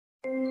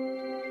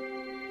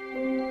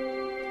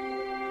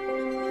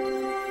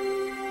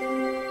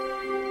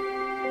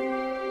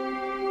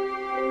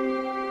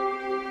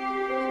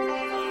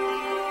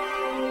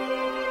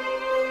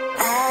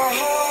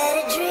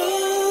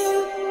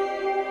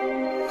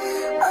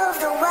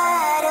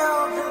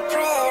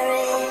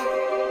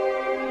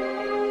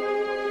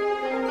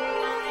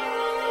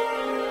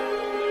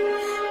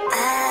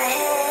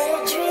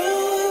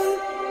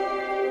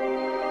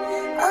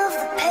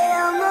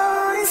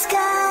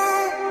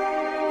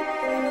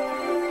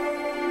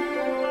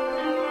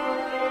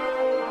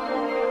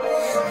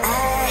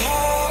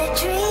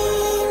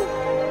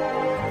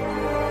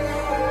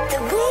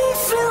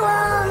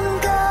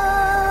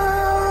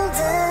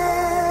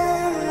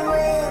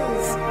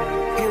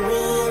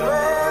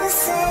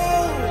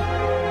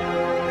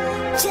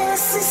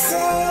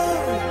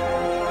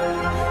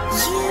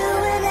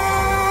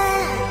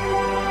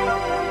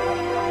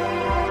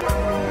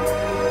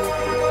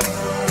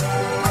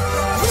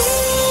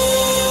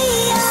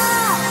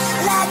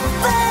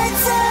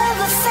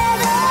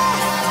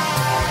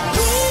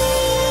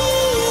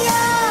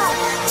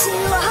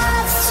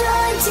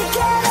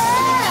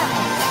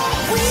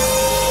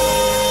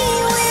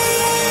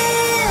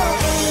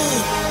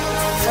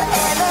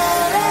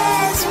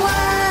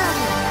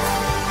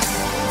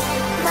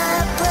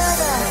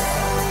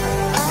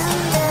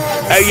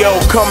Hey yo,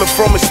 coming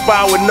from a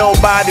spot where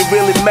nobody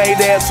really made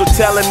it, so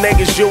telling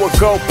niggas you would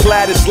go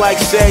plat is like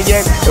saying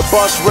it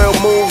bust real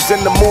moves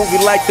in the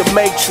movie like The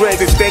Matrix.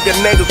 They think a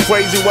nigga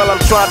crazy while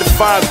I'm trying to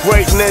find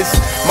greatness.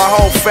 My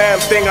whole fam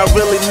think I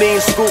really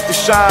need Scoop to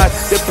shine.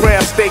 They pray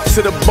I stick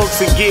to the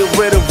books and get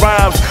rid of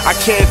rhymes. I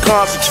can't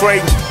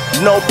concentrate,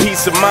 no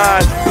peace of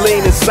mind.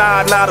 Bleed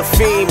inside, not a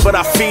fiend, but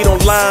I feed on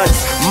lines.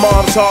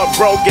 Mom's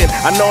heartbroken,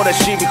 I know that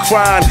she be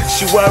crying.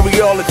 She worry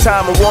all the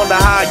time and wonder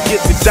how I get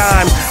the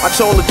dime. I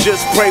told her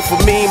just pray for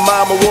me,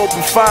 mama will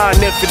be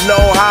fine. If you know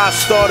how I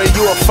started,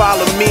 you will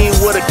follow me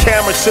with a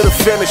camera to the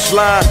finish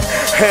line.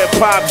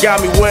 Hip-hop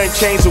got me wearing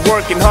chains and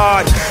working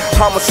hard.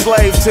 I'm a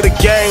slave to the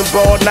game,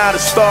 bro, not a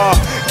star.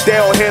 They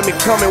don't hear me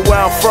coming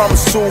where I'm from,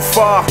 it's too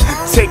far.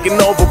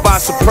 Taken over by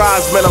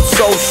surprise, man, I'm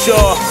so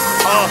sure.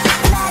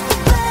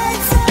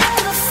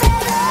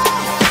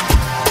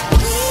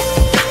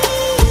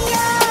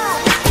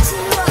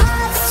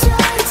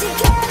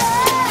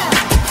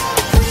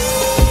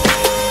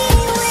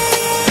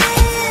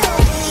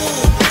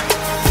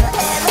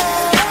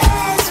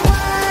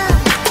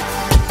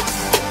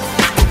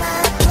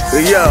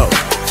 Yo,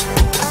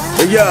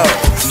 yeah.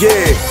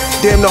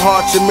 Damn, the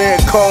hearts of man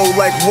cold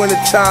like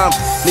wintertime.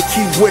 They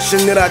keep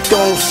wishing that I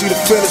don't see the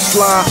finish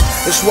line.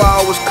 That's why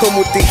I always come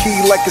with the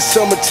heat like it's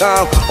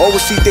summertime.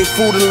 Always eat their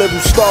food and live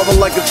them starving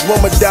like it's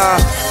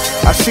Ramadan.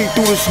 I see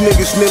through this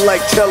niggas lit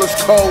like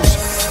telescopes.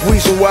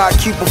 Reason why I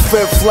keep a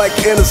fifth like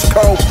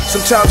Interscope.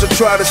 Sometimes I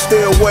try to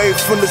stay away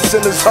from the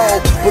sinner's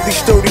hole, but these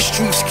dirty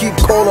streets keep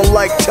calling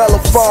like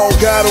telephone.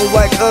 God don't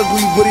like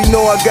ugly, but he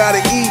know I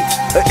gotta eat.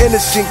 An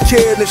innocent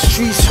kid in the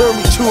streets turned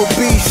me to a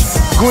beast.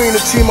 Green,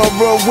 the team I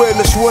run with,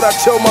 that's what I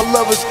tell my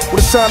lovers.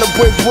 With a sign to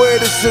break bread,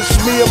 it's just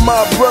me and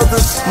my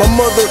brothers. My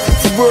mother,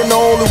 for real, the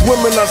only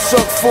women I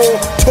suck for.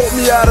 Taught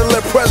me how to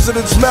let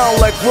presidents mount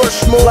like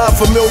Rushmore. My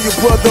familiar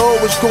brother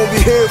always gonna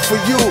be here for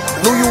you.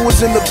 Knew you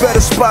was in the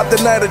better spot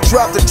the night I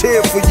dropped a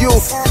tear for you.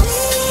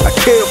 I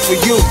care for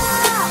you.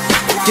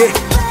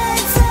 Yeah.